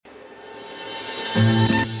Hello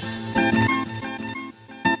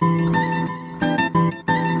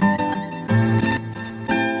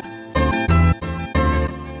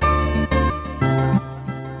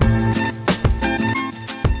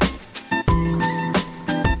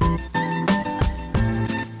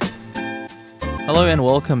and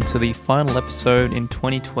welcome to the final episode in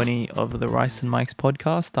 2020 of the Rice and Mike's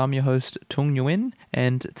podcast. I'm your host, Tung Nguyen,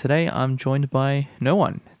 and today I'm joined by no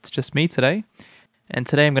one. It's just me today. And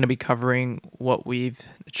today I'm going to be covering what we've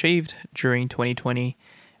achieved during 2020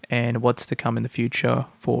 and what's to come in the future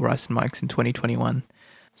for Rice and Mike's in 2021.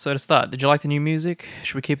 So to start, did you like the new music?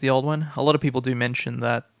 Should we keep the old one? A lot of people do mention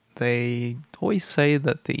that they always say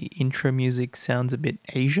that the intro music sounds a bit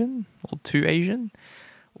Asian or too Asian,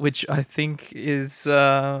 which I think is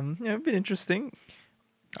a bit interesting.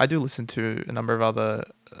 I do listen to a number of other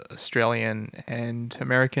Australian and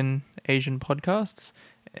American Asian podcasts,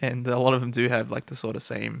 and a lot of them do have like the sort of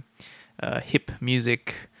same hip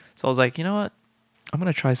music. So I was like, you know what? I'm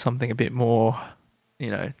going to try something a bit more,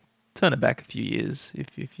 turn it back a few years,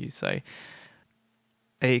 if you say.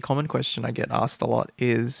 A common question I get asked a lot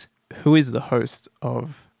is, who is the host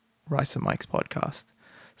of Rice and Mike's podcast?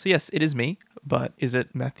 So yes, it is me, but is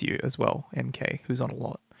it Matthew as well, MK, who's on a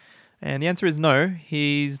lot? And the answer is no.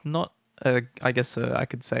 He's not, I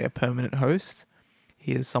could say a permanent host.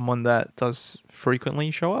 He is someone that does frequently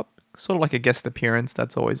show up, sort of like a guest appearance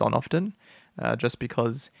that's always on often, just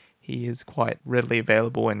because he is quite readily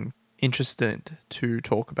available and interested to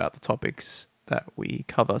talk about the topics that we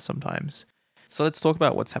cover sometimes. So let's talk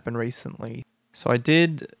about what's happened recently. So I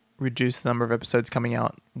did reduce the number of episodes coming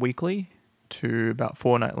out weekly to about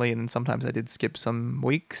fortnightly, and then sometimes I did skip some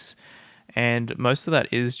weeks, and most of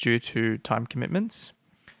that is due to time commitments.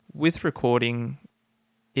 With recording,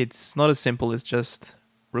 it's not as simple as just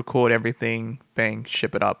record everything, bang,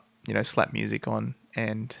 ship it up, slap music on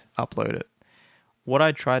and upload it. What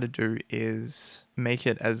I try to do is make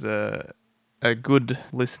it as a good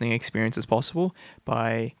listening experience as possible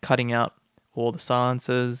by cutting out all the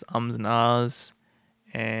silences, ums and ahs,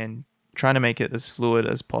 and trying to make it as fluid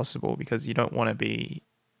as possible, because you don't want to be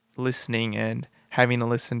listening and having to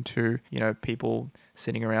listen to, people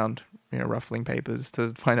sitting around, ruffling papers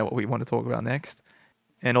to find out what we want to talk about next.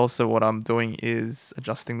 And also what I'm doing is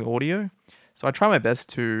adjusting the audio. So I try my best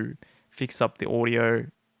to fix up the audio.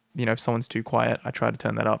 If someone's too quiet, I try to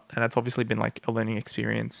turn that up. And that's obviously been like a learning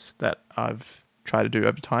experience that I've tried to do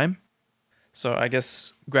over time. So I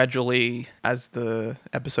guess gradually as the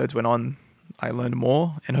episodes went on, I learned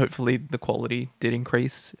more, and hopefully the quality did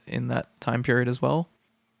increase in that time period as well.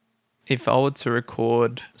 If I were to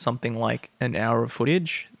record something like an hour of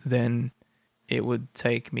footage, then it would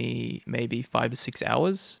take me maybe 5 to 6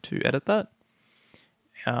 hours to edit that.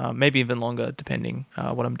 Maybe even longer, depending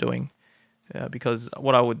what I'm doing. Because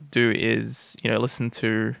what I would do is, listen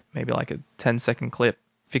to maybe like a 10-second clip,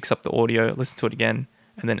 fix up the audio, listen to it again,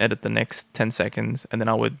 and then edit the next 10 seconds, and then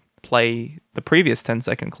I would play the previous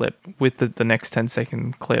 10-second clip with the next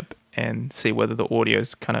 10-second clip and see whether the audio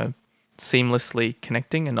is kind of seamlessly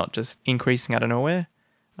connecting and not just increasing out of nowhere.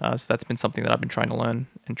 So that's been something that I've been trying to learn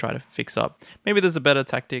and try to fix up. Maybe there's a better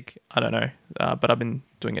tactic, I don't know, but I've been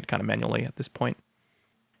doing it kind of manually at this point.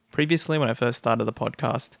 Previously, when I first started the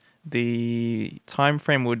podcast, the time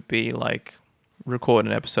frame would be like record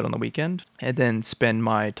an episode on the weekend and then spend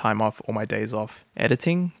my time off or my days off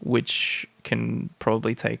editing, which can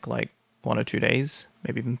probably take like 1 or 2 days,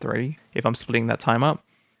 maybe even 3 if I'm splitting that time up.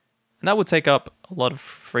 And that would take up a lot of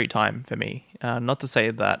free time for me. Not to say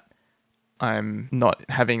that I'm not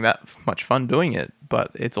having that much fun doing it, but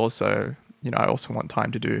it's also, I also want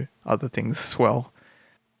time to do other things as well.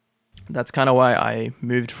 That's kind of why I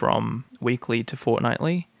moved from weekly to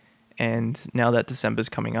fortnightly. And now that December's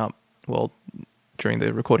coming up, well, during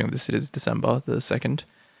the recording of this, it is December the 2nd.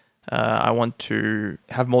 I want to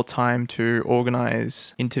have more time to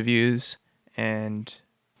organize interviews and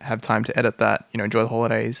have time to edit that, enjoy the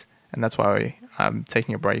holidays. And that's why I'm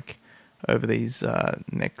taking a break over these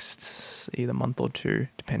next either month or 2,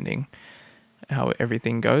 depending how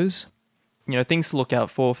everything goes. Things to look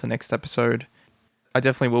out for next episode. I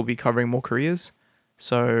definitely will be covering more careers.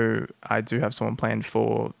 So I do have someone planned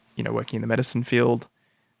for, working in the medicine field,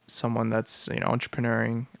 someone that's,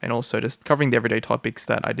 entrepreneuring, and also just covering the everyday topics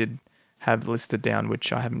that I did have listed down,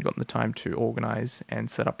 which I haven't gotten the time to organize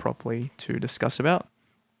and set up properly to discuss about.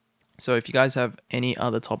 So if you guys have any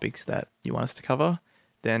other topics that you want us to cover,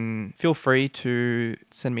 then feel free to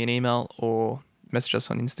send me an email or message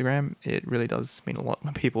us on Instagram. It really does mean a lot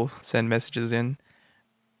when people send messages in.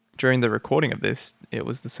 During the recording of this, it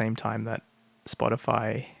was the same time that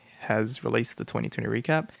Spotify has released the 2020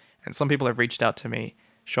 recap, and some people have reached out to me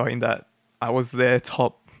showing that I was their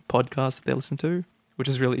top podcast that they listened to, which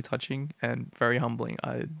is really touching and very humbling.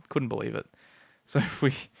 I couldn't believe it. So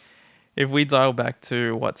if we dial back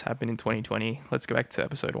to what's happened in 2020, let's go back to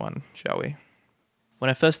episode 1, shall we? When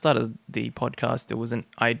I first started the podcast, there was an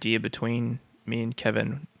idea between me and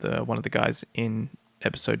Kevin, one of the guys in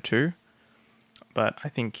episode 2. But I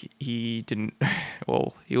think he didn't,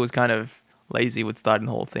 well, he was kind of lazy with starting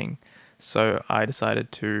the whole thing. So I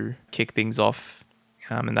decided to kick things off.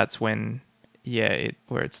 And that's when,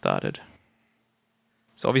 where it started.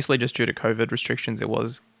 So obviously just due to COVID restrictions, it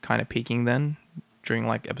was kind of peaking then during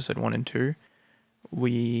like episode 1 and 2.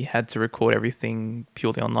 We had to record everything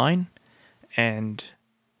purely online. And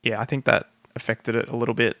I think that affected it a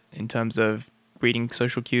little bit in terms of reading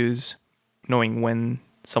social cues, knowing when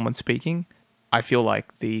someone's speaking. I feel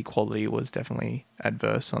like the quality was definitely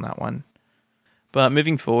adverse on that one. But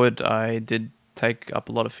moving forward, I did take up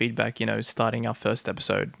a lot of feedback, starting our first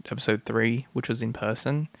episode 3, which was in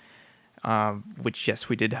person, which, yes,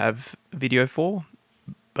 we did have video for.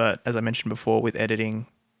 But as I mentioned before, with editing,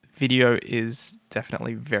 video is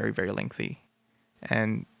definitely very, very lengthy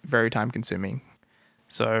and very time consuming.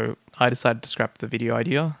 So I decided to scrap the video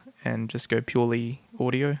idea and just go purely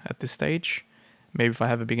audio at this stage. Maybe if I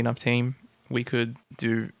have a big enough team, we could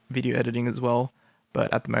do video editing as well.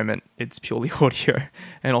 But at the moment, it's purely audio,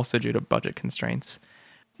 and also due to budget constraints.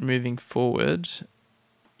 Moving forward,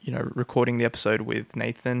 recording the episode with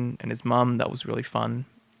Nathan and his mum, that was really fun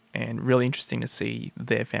and really interesting to see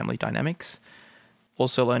their family dynamics.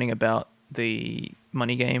 Also learning about the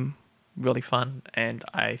money game, really fun, and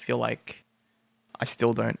I feel like I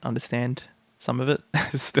still don't understand some of it,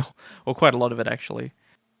 or quite a lot of it actually,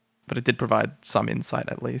 but it did provide some insight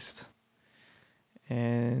at least.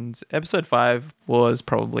 And episode 5 was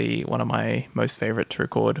probably one of my most favorite to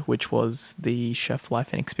record, which was the chef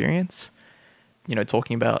life and experience.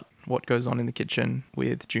 Talking about what goes on in the kitchen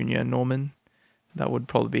with Junior Norman. That would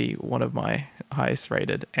probably be one of my highest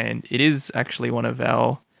rated, and it is actually one of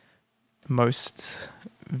our most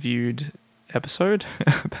viewed episode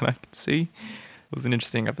that I could see. It was an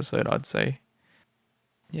interesting episode, I'd say.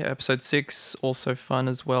 Yeah, episode 6, also fun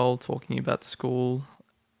as well, talking about school.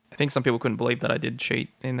 I think some people couldn't believe that I did cheat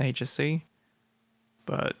in the HSC.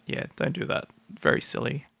 But yeah, don't do that. Very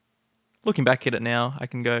silly. Looking back at it now, I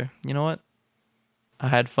can go, you know what? I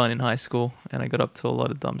had fun in high school and I got up to a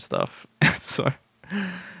lot of dumb stuff. So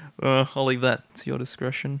I'll leave that to your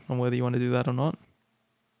discretion on whether you want to do that or not.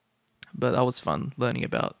 But that was fun, learning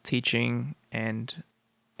about teaching and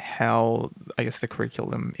how, I guess, the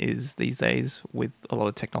curriculum is these days with a lot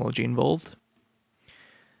of technology involved.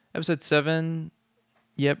 Episode 7,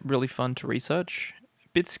 really fun to research. A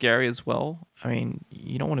bit scary as well. I mean,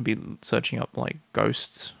 you don't want to be searching up like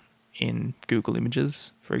ghosts in Google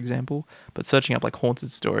Images, for example, but searching up like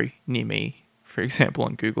haunted story near me, for example,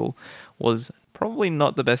 on Google was probably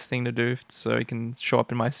not the best thing to do so it can show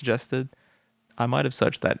up in my suggested. I might have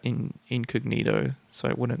searched that in incognito so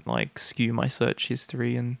it wouldn't like skew my search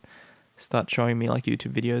history and start showing me like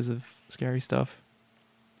YouTube videos of scary stuff.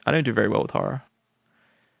 I don't do very well with horror.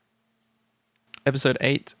 Episode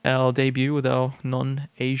 8, our debut with our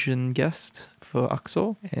non-Asian guest for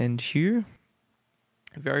Axel and Hugh.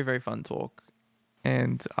 Very, very fun talk.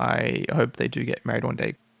 And I hope they do get married one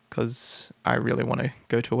day because I really want to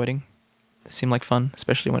go to a wedding. They seem like fun,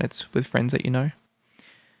 especially when it's with friends that you know.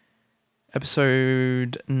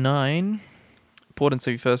 Episode 9, importance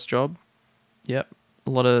of your first job. Yep, a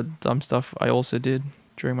lot of dumb stuff I also did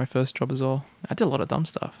during my first job as well. I did a lot of dumb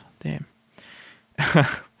stuff. Damn.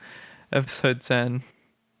 Episode 10,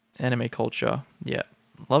 anime culture. Yeah,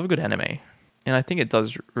 love a good anime. And I think it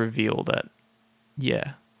does reveal that,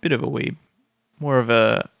 bit of a weeb. More of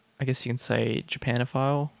a, I guess you can say,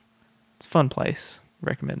 Japanophile. It's a fun place.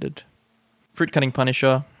 Recommended. Fruit Cutting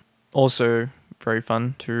Punisher. Also very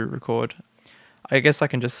fun to record. I guess I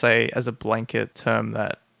can just say as a blanket term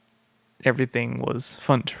that everything was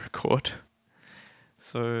fun to record.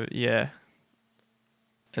 So, yeah.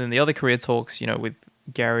 And then the other career talks, with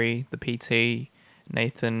Gary, the PT,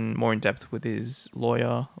 Nathan, more in depth with his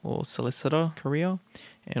lawyer or solicitor career,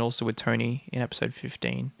 and also with Tony in episode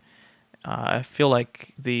 15. I feel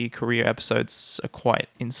like the career episodes are quite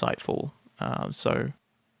insightful. So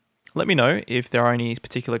let me know if there are any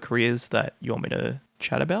particular careers that you want me to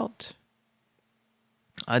chat about.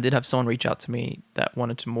 I did have someone reach out to me that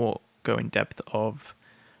wanted to more go in depth of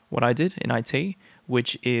what I did in IT,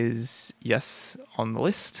 which is, yes, on the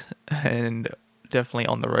list and definitely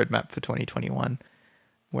on the roadmap for 2021,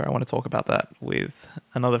 where I want to talk about that with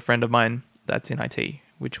another friend of mine that's in IT,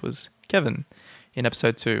 which was Kevin in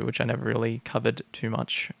episode 2, which I never really covered too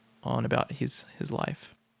much on about his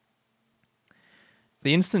life.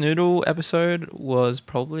 The instant noodle episode was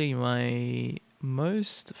probably my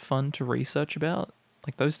most fun to research about.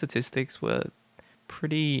 Like, those statistics were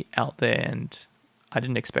pretty out there, and I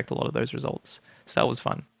didn't expect a lot of those results. So that was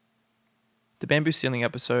fun. The bamboo ceiling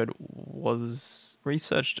episode was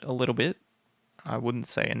researched a little bit. I wouldn't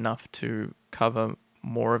say enough to cover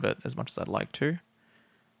more of it as much as I'd like to,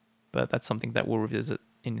 but that's something that we'll revisit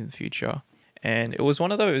in the future. And it was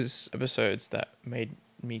one of those episodes that made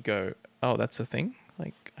me go, oh, that's a thing?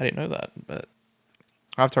 Like, I didn't know that. But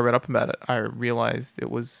after I read up about it, I realized it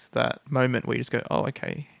was that moment where you just go, oh,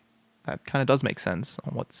 okay, that kind of does make sense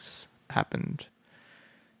on what's happened.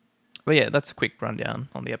 But yeah, that's a quick rundown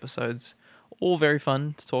on the episodes. All very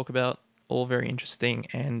fun to talk about, all very interesting,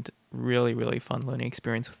 and really, really fun learning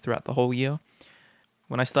experience throughout the whole year.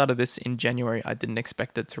 When I started this in January, I didn't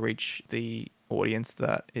expect it to reach the audience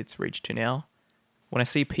that it's reached to now. When I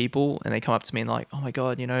see people and they come up to me and like, oh my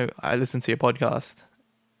God, I listened to your podcast.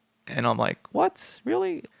 And I'm like, what?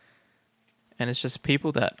 Really? And it's just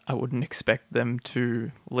people that I wouldn't expect them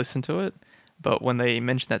to listen to it. But when they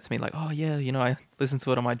mention that to me, like, oh yeah, I listened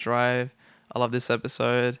to it on my drive. I love this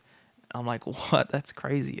episode. I'm like, what? That's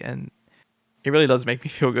crazy. And it really does make me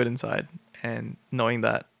feel good inside. And knowing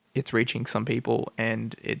that it's reaching some people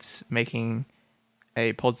and it's making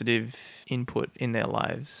a positive input in their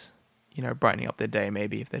lives, brightening up their day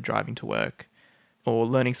maybe if they're driving to work or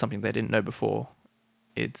learning something they didn't know before.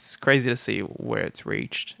 It's crazy to see where it's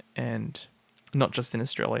reached, and not just in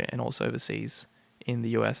Australia and also overseas in the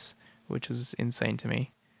US, which is insane to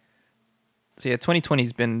me. So yeah, 2020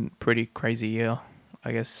 has been a pretty crazy year.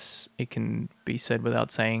 I guess it can be said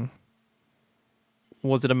without saying.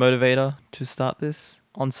 Was it a motivator to start this?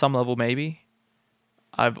 On some level, maybe.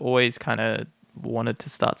 I've always kind of wanted to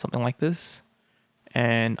start something like this.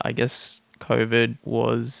 And I guess COVID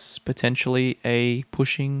was potentially a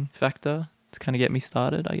pushing factor to kind of get me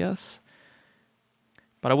started, I guess.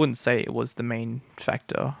 But I wouldn't say it was the main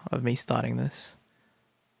factor of me starting this.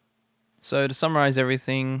 So to summarize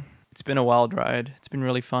everything, it's been a wild ride. It's been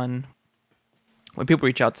really fun. When people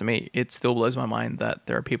reach out to me, it still blows my mind that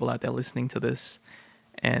there are people out there listening to this,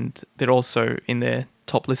 and they're also in their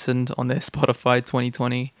top listened on their Spotify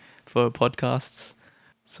 2020 for podcasts.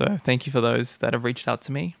 So thank you for those that have reached out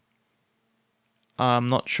to me. I'm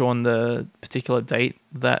not sure on the particular date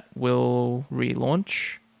that will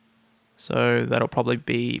relaunch. So that'll probably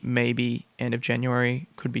be maybe end of January,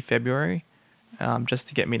 could be February, just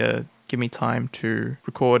to give me time to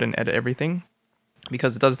record and edit everything,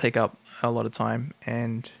 because it does take up a lot of time,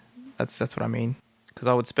 and that's what I mean. Because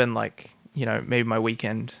I would spend maybe my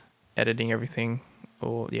weekend editing everything,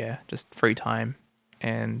 or just free time.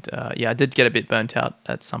 And I did get a bit burnt out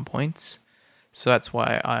at some points. So that's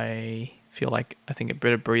why I feel like I think a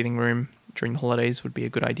bit of breathing room during the holidays would be a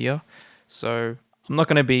good idea. So I'm not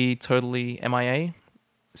going to be totally MIA.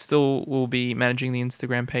 Still will be managing the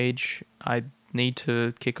Instagram page. I need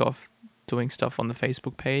to kick off doing stuff on the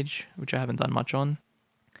Facebook page, which I haven't done much on.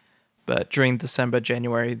 But during December,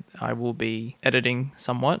 January, I will be editing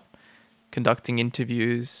somewhat, conducting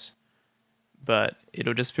interviews, but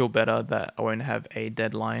it'll just feel better that I won't have a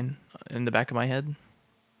deadline in the back of my head.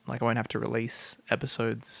 Like, I won't have to release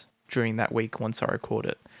episodes during that week once I record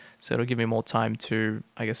it. So it'll give me more time to,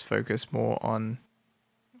 I guess, focus more on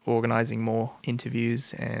organizing more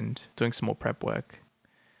interviews and doing some more prep work.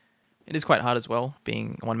 It is quite hard as well,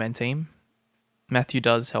 being a one-man team. Matthew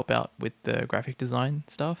does help out with the graphic design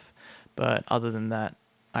stuff, but other than that,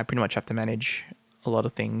 I pretty much have to manage a lot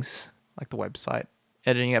of things, like the website,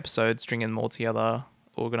 editing episodes, stringing them all together,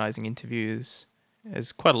 organizing interviews.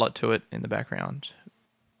 There's quite a lot to it in the background.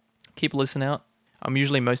 Keep a listen out. I'm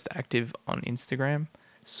usually most active on Instagram,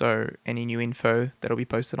 so any new info that'll be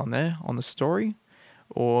posted on there, on the story,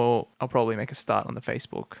 or I'll probably make a start on the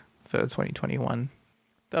Facebook for 2021.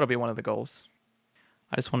 That'll be one of the goals.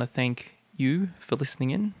 I just want to thank you for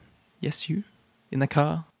listening in. Yes, you. In the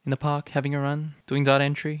car, in the park, having a run, doing data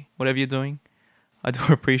entry, whatever you're doing. I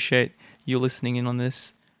do appreciate you listening in on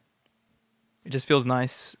this. It just feels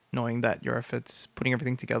nice knowing that your efforts, putting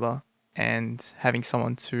everything together, and having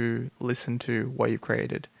someone to listen to what you've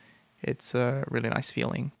created. It's a really nice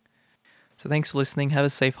feeling. So thanks for listening. Have a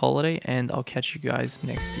safe holiday, and I'll catch you guys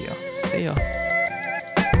next year. See ya.